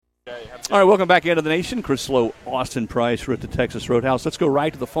All right, welcome back into the nation. Chris Lowe, Austin Price, we're at the Texas Roadhouse. Let's go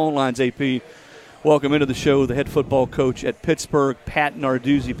right to the phone lines, AP. Welcome into the show, the head football coach at Pittsburgh, Pat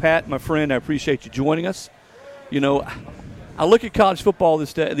Narduzzi. Pat, my friend, I appreciate you joining us. You know, I look at college football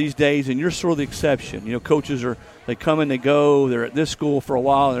these days, and you're sort of the exception. You know, coaches they come and they go. They're at this school for a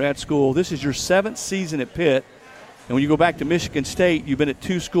while. They're at school. This is your 7th season at Pitt. And when you go back to Michigan State, you've been at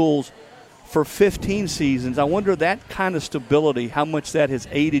 2 schools for 15 seasons. I wonder that kind of stability, how much that has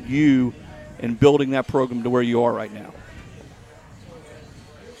aided you in building that program to where you are right now.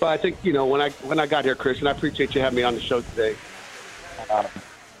 Well, I think, you know, when I got here, Chris, and I appreciate you having me on the show today.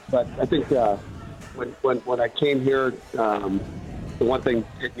 But I think when I came here, the one thing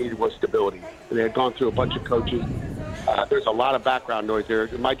it needed was stability. They had gone through a bunch of coaches. There's a lot of background noise there.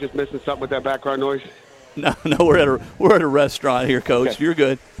 Am I just missing something with that background noise? No, we're at a restaurant here, Coach. Okay. You're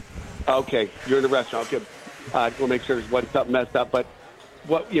good. Okay, you're in the restaurant. Okay, we'll make sure there's something messed up. But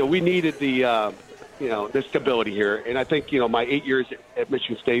we needed the stability here, and I think my 8 years at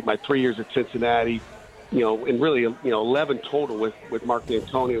Michigan State, my 3 years at Cincinnati, and really 11 total with Mark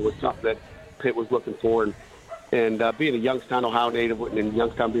D'Antonio was something that Pitt was looking for, and being a Youngstown, Ohio native, and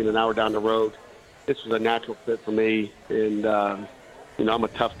Youngstown being an hour down the road, this was a natural fit for me. And I'm a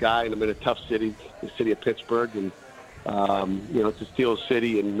tough guy, and I'm in a tough city, the city of Pittsburgh, and it's a steel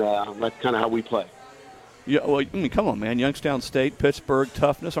city, and that's kind of how we play. Yeah, well, I mean, come on, man. Youngstown State, Pittsburgh,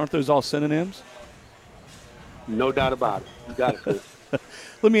 toughness, aren't those all synonyms? No doubt about it. You got it, Chris.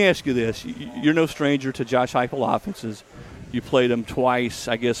 Let me ask you this. You're no stranger to Josh Heupel offenses. You played him twice,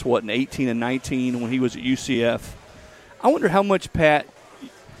 I guess, in 18 and 19 when he was at UCF. I wonder how much, Pat,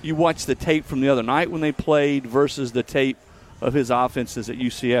 you watched the tape from the other night when they played versus the tape of his offenses at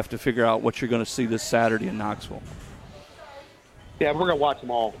UCF to figure out what you're going to see this Saturday in Knoxville. Yeah, we're going to watch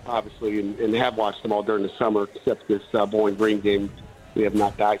them all, obviously, and have watched them all during the summer, except this Bowling Green game. We have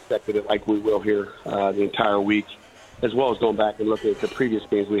not dissected it like we will here the entire week, as well as going back and looking at the previous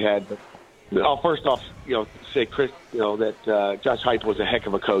games we had. But I'll first off, say, Chris, that Josh Heupel was a heck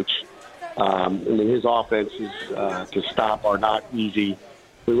of a coach. I mean, his offenses to stop are not easy.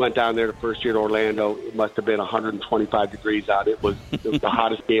 We went down there the first year in Orlando. It must have been 125 degrees out. It was the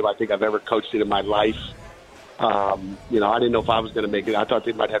hottest game I think I've ever coached in my life. I didn't know if I was going to make it. I thought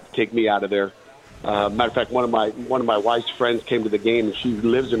they might have to take me out of there. Matter of fact, one of my wife's friends came to the game, and she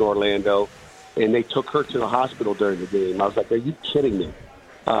lives in Orlando, and they took her to the hospital during the game. I was like, "Are you kidding me?"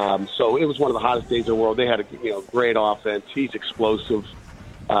 So it was one of the hottest days in the world. They had a great offense. He's explosive.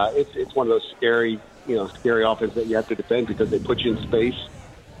 It's one of those scary offense that you have to defend because they put you in space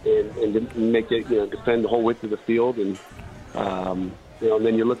and make it defend the whole width of the field and. And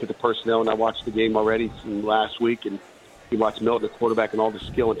then you look at the personnel, and I watched the game already from last week, and you watch Milton, the quarterback, and all the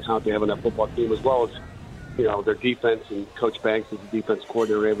skill and talent they have on that football team, as well as, their defense and Coach Banks as the defense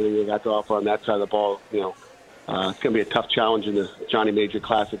coordinator, everything they got to offer on that side of the ball. It's going to be a tough challenge in the Johnny Major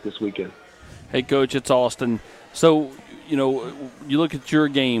Classic this weekend. Hey, Coach, it's Austin. So, you look at your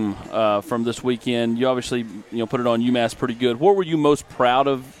game from this weekend. You obviously, put it on UMass pretty good. What were you most proud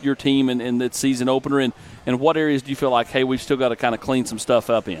of your team in that season opener, and what areas do you feel like, hey, we've still got to kind of clean some stuff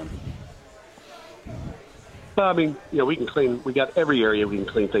up in? Well, I mean, we can clean. We got every area we can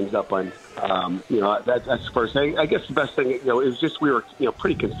clean things up on. That's the first thing. I guess the best thing, is just we were,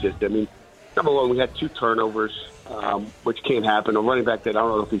 pretty consistent. I mean, number one, we had 2 turnovers, which can't happen. A running back that I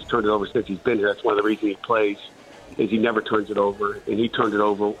don't know if he's turned it over since he's been here. That's one of the reasons he plays. Is he never turns it over, and he turned it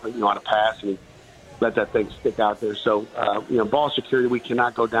over, on a pass, and he let that thing stick out there. So, ball security, we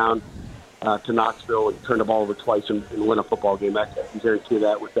cannot go down to Knoxville and turn the ball over twice and win a football game. I can guarantee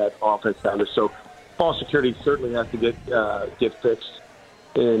that with that offense down there. So, ball security certainly has to get fixed,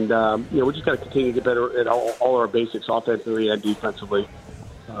 and we just got to continue to get better at all our basics, offensively and defensively.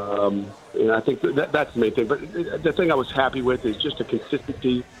 I think that's the main thing. But the thing I was happy with is just the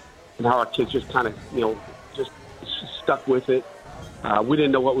consistency and how our kids just kind of just stuck with it. We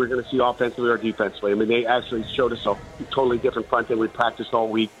didn't know what we were going to see offensively or defensively. I mean, they actually showed us a totally different front than we practiced all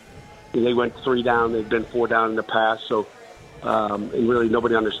week. And they went 3 down. They've been 4 down in the past. So, and really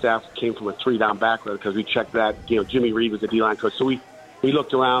nobody on their staff came from a 3-down back row because we checked that. Jimmy Reed was the D-line coach. So we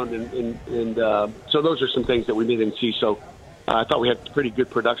looked around, and so those are some things that we didn't see. So I thought we had pretty good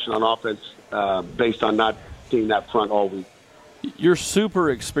production on offense based on not seeing that front all week. You're super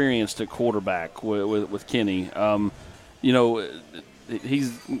experienced at quarterback with Kenny.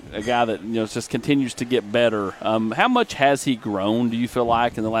 He's a guy that just continues to get better. How much has he grown, do you feel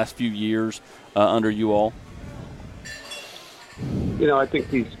like, in the last few years under you all? I think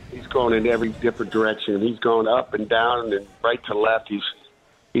he's grown in every different direction. He's gone up and down and right to left.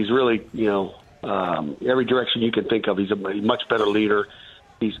 He's really every direction you can think of. He's a much better leader.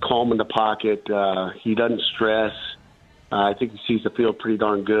 He's calm in the pocket. He doesn't stress. I think he sees the field pretty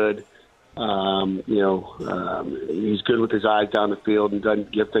darn good. He's good with his eyes down the field and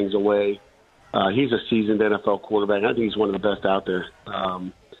doesn't give things away. He's a seasoned NFL quarterback. I think he's one of the best out there.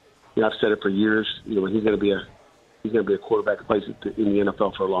 I've said it for years. He's going to be a quarterback who plays in the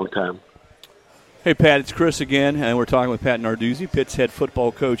NFL for a long time. Hey, Pat, it's Chris again, and we're talking with Pat Narduzzi, Pitt's head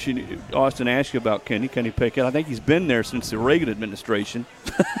football coach. Austin asked you about Kenny Pickett. I think he's been there since the Reagan administration.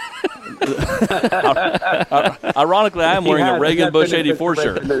 Ironically, I am wearing a Reagan Bush 84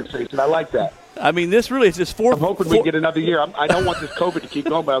 shirt. I like that. I mean, this really is just fourth. I'm hoping we get another year. I don't want this COVID to keep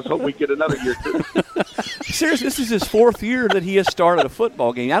going, but I was hoping we get another year, too. Seriously, this is his fourth year that he has started a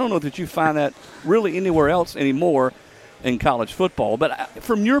football game. I don't know that you find that really anywhere else anymore in college football. But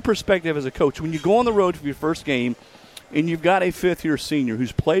from your perspective as a coach, when you go on the road for your first game and you've got a fifth-year senior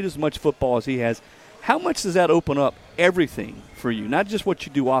who's played as much football as he has, how much does that open up everything for you? Not just what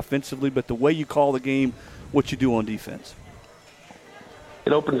you do offensively, but the way you call the game, what you do on defense.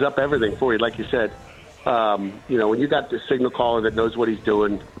 It opens up everything for you, like you said. When you got the signal caller that knows what he's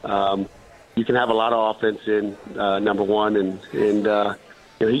doing, you can have a lot of offense in, number one, and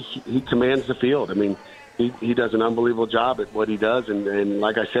he commands the field. I mean, he does an unbelievable job at what he does, and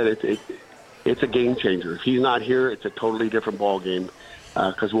like I said, it's a game changer. If he's not here, it's a totally different ball game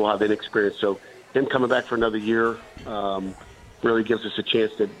because we'll have inexperience. So him coming back for another year really gives us a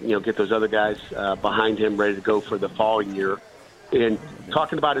chance to get those other guys behind him ready to go for the following year. And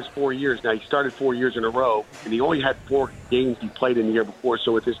talking about his 4 years, now he started 4 years in a row, and he only had 4 games he played in the year before.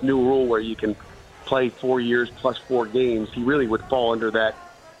 So with this new rule where you can play 4 years plus 4 games, he really would fall under that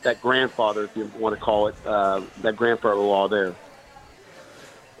grandfather, if you want to call it, that grandfather law there.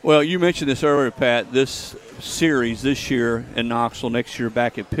 Well, you mentioned this earlier, Pat. This series this year in Knoxville, next year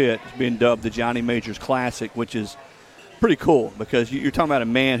back at Pitt, is being dubbed the Johnny Majors Classic, which is pretty cool because you're talking about a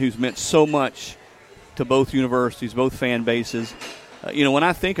man who's meant so much to both universities, both fan bases. When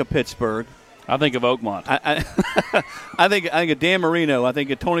I think of Pittsburgh, I think of Oakmont. I think of Dan Marino. I think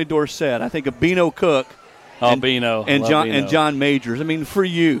of Tony Dorsett. I think of Beano Cook. Beano and John Majors. I mean, for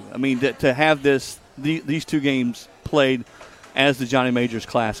you, to have these two games played as the Johnny Majors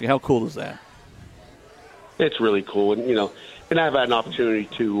Classic, how cool is that? It's really cool, and I've had an opportunity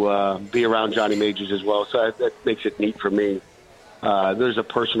to be around Johnny Majors as well, so that makes it neat for me. There's a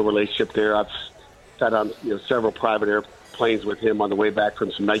personal relationship there. I've sat on several private airplanes with him on the way back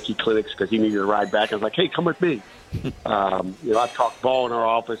from some Nike clinics because he needed a ride back. I was like, hey, come with me. I've talked ball in our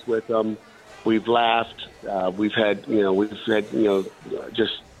office with him. We've laughed. We've had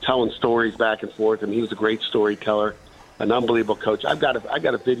just telling stories back and forth. And he was a great storyteller, an unbelievable coach. I got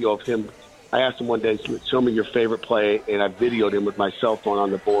a video of him. I asked him one day, show me your favorite play, and I videoed him with my cell phone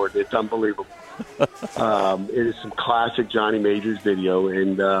on the board. It's unbelievable. It is some classic Johnny Majors video,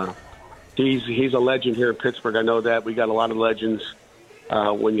 and he's a legend here in Pittsburgh. I know that. We got a lot of legends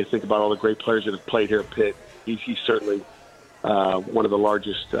when you think about all the great players that have played here at Pitt. He's certainly one of the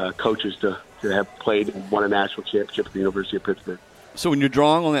largest coaches to have played and won a national championship at the University of Pittsburgh. So when you're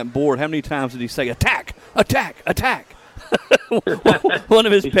drawing on that board, how many times did he say, attack, attack, attack? One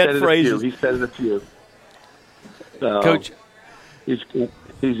of his pet phrases. He said it a few. Coach,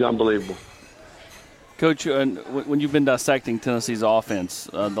 he's unbelievable. Coach, when you've been dissecting Tennessee's offense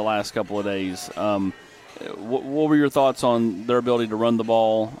the last couple of days, what were your thoughts on their ability to run the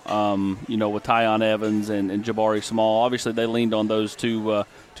ball, with Tyon Evans and Jabari Small? Obviously, they leaned on those two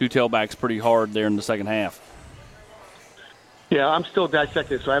tailbacks pretty hard there in the second half. Yeah, I'm still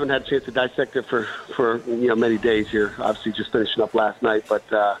dissecting it, so I haven't had a chance to dissect it for many days here. Obviously, just finishing up last night, but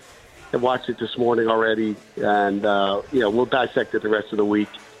I watched it this morning already, and we'll dissect it the rest of the week.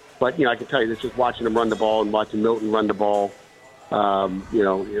 But I can tell you, this just watching them run the ball and watching Milton run the ball.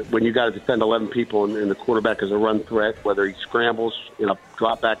 When you got to defend 11 people and the quarterback is a run threat, whether he scrambles in a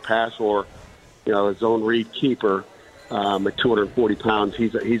drop back pass or a zone read keeper at 240 pounds,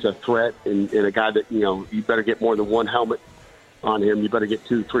 he's a threat and a guy that you better get more than one helmet on him. You better get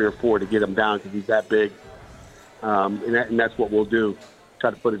 2, 3, or 4 to get him down because he's that big. And that's what we'll do. Try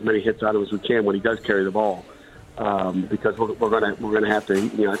to put as many hits on him as we can when he does carry the ball. Because we're gonna have to.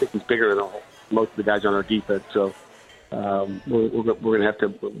 I think he's bigger than most of the guys on our defense. So we're gonna have to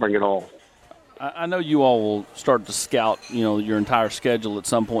bring it all. I know you all will start to scout, your entire schedule at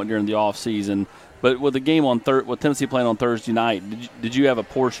some point during the off season. But with the game with Tennessee playing on Thursday night, did you have a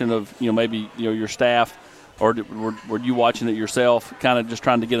portion of maybe your staff, or were you watching it yourself, kind of just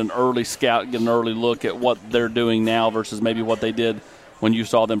trying to get an early scout, get an early look at what they're doing now versus maybe what they did when you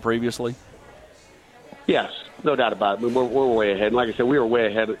saw them previously? Yes, no doubt about it. I mean, we're way ahead. And like I said, we were way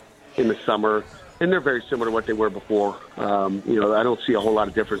ahead in the summer. and they're very similar to what they were before. You know, I don't see a whole lot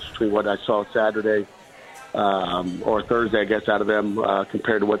of difference between what I saw Saturday or Thursday, I guess, out of them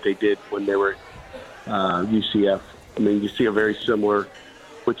compared to what they did when they were UCF. I mean, you see a very similar,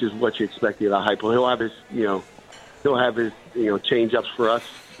 which is what you expect at a high point. He'll have his, change-ups for us,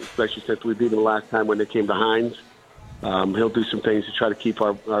 especially since we beat them the last time when they came to Hines. He'll do some things to try to keep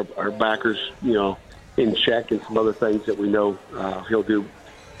our backers, in check, and some other things that we know he'll do.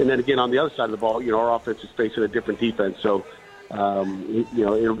 And then again, on the other side of the ball, our offense is facing a different defense, so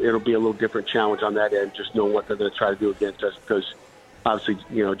it'll be a little different challenge on that end, just knowing what they're going to try to do against us, because obviously,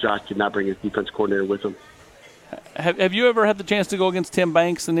 Josh did not bring his defense coordinator with him. Have you ever had the chance to go against Tim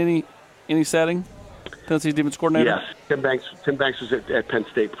Banks in any setting? Tennessee's defense coordinator? Yes, Tim Banks was at Penn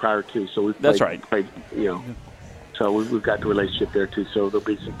State prior to, so we That's right. Played, so we've got the relationship there too. So there'll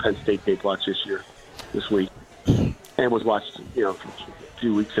be some Penn State tape watch this week, and was watched a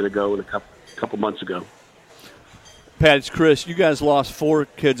few weeks ago and a couple months ago. Pat, it's Chris. You guys lost 4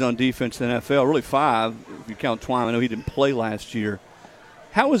 kids on defense in the NFL, really 5 if you count Twine. I know he didn't play last year.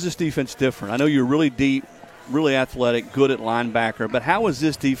 How is this defense different? I know you're really deep, really athletic, good at linebacker, but how is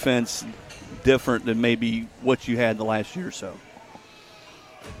this defense different than maybe what you had the last year or so?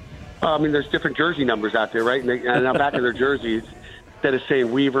 I mean, there's different jersey numbers out there, right? And on the back of their jerseys, instead of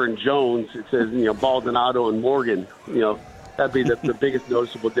saying Weaver and Jones, it says, Baldonado and Morgan. That'd be the biggest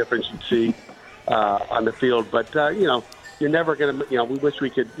noticeable difference you'd see on the field. But, you're never going to, we wish we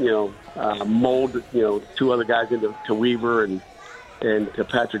could, mold, 2 other guys into Weaver and to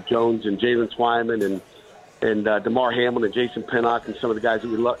Patrick Jones and Jalen Twyman and DeMar Hamlin and Jason Pinnock and some of the guys that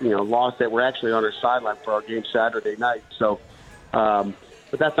we lost that were actually on our sideline for our game Saturday night. So,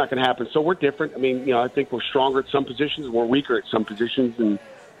 but that's not going to happen. So we're different. I mean, I think we're stronger at some positions, we're weaker at some positions, and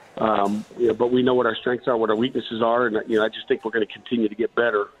but we know what our strengths are, what our weaknesses are, and I just think we're going to continue to get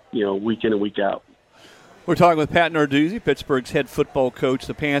better, week in and week out. We're talking with Pat Narduzzi, Pittsburgh's head football coach.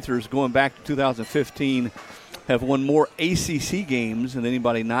 The Panthers, going back to 2015, have won more ACC games than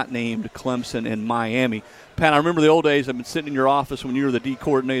anybody not named Clemson and Miami. Pat, I remember the old days. I've been sitting in your office when you were the D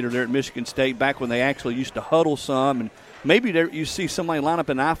coordinator there at Michigan State, back when they actually used to huddle some, and maybe you see somebody line up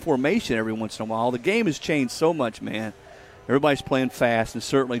in I formation every once in a while. The game has changed so much, man. Everybody's playing fast, and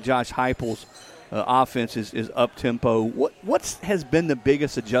certainly Josh Heupel's offense is up-tempo. What has been the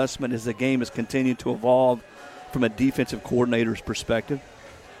biggest adjustment as the game has continued to evolve from a defensive coordinator's perspective?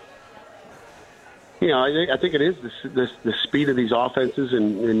 I think it is the speed of these offenses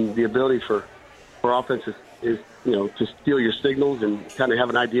and the ability for offenses is to steal your signals and kind of have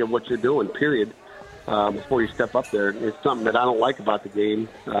an idea of what you're doing, period, before you step up there. It's something that I don't like about the game.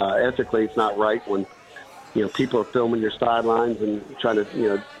 Ethically, it's not right when people are filming your sidelines and trying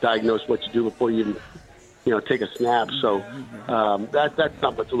to diagnose what you do before you even take a snap. So that's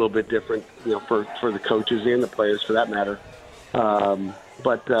something that's a little bit different for the coaches and the players for that matter.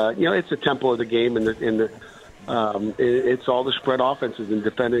 But it's the tempo of the game, and it's all the spread offenses and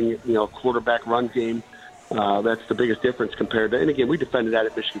defending a quarterback run game. That's the biggest difference compared to. And again, we defended that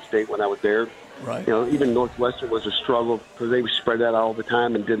at Michigan State when I was there. Right. Even Northwestern was a struggle because they spread that all the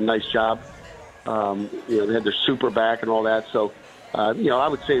time and did a nice job. They had their super back and all that. So, I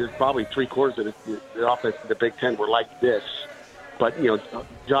would say there's probably 3/4 of the offense in the Big Ten were like this. But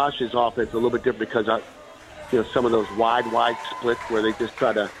Josh's offense is a little bit different because some of those wide splits where they just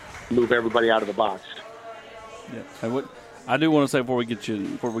try to move everybody out of the box. Yeah. I do want to say before we get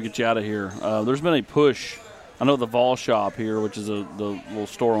you out of here, there's been a push. I know the Vol Shop here, which is the little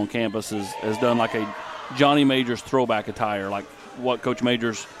store on campus, has done like a Johnny Majors throwback attire, like what Coach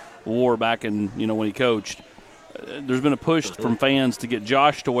Majors wore back in when he coached. There's been a push from fans to get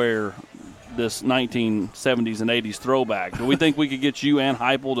Josh to wear this 1970s and 80s throwback. Do we think we could get you and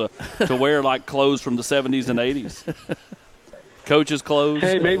Heupel to wear like clothes from the 70s and 80s? Coach's clothes.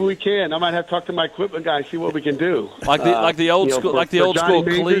 Hey, maybe we can. I might have to talk to my equipment guy, see what we can do. Like the old school, like the old school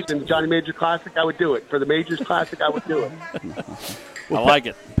cleat. And Johnny Major Classic, I would do it. For the Majors Classic, I would do it. Well, I like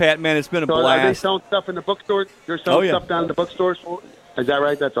it, Pat. Man, it's been a blast. Are they selling stuff in the bookstores? They're selling stuff down in the bookstores. Is that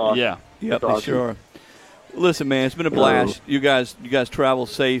right? That's awesome. Yeah. Yep, awesome. Sure. Listen, man, it's been a blast. You guys travel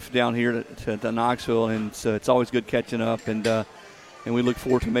safe down here to Knoxville, and so it's always good catching up. And we look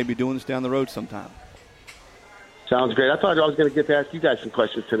forward to maybe doing this down the road sometime. Sounds great. I thought I was going to get to ask you guys some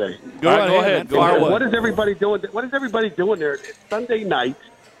questions today. Go ahead. What is everybody doing? What is everybody doing there? It's Sunday night.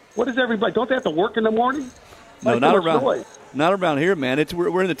 What is everybody? Don't they have to work in the morning? No, not around here, man.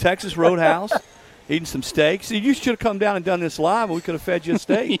 We're in the Texas Roadhouse. Eating some steaks. See, you should have come down and done this live, and we could have fed you a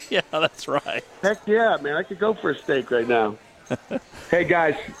steak. Yeah, that's right. Heck yeah, man. I could go for a steak right now. Hey,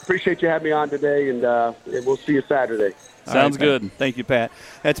 guys, appreciate you having me on today, and we'll see you Saturday. Sounds Pat. good. Thank you, Pat.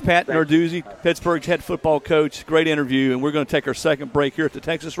 That's Pat Narduzzi, Pittsburgh's head football coach. Great interview, and we're going to take our second break here at the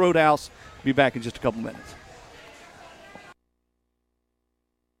Texas Roadhouse. Be back in just a couple minutes.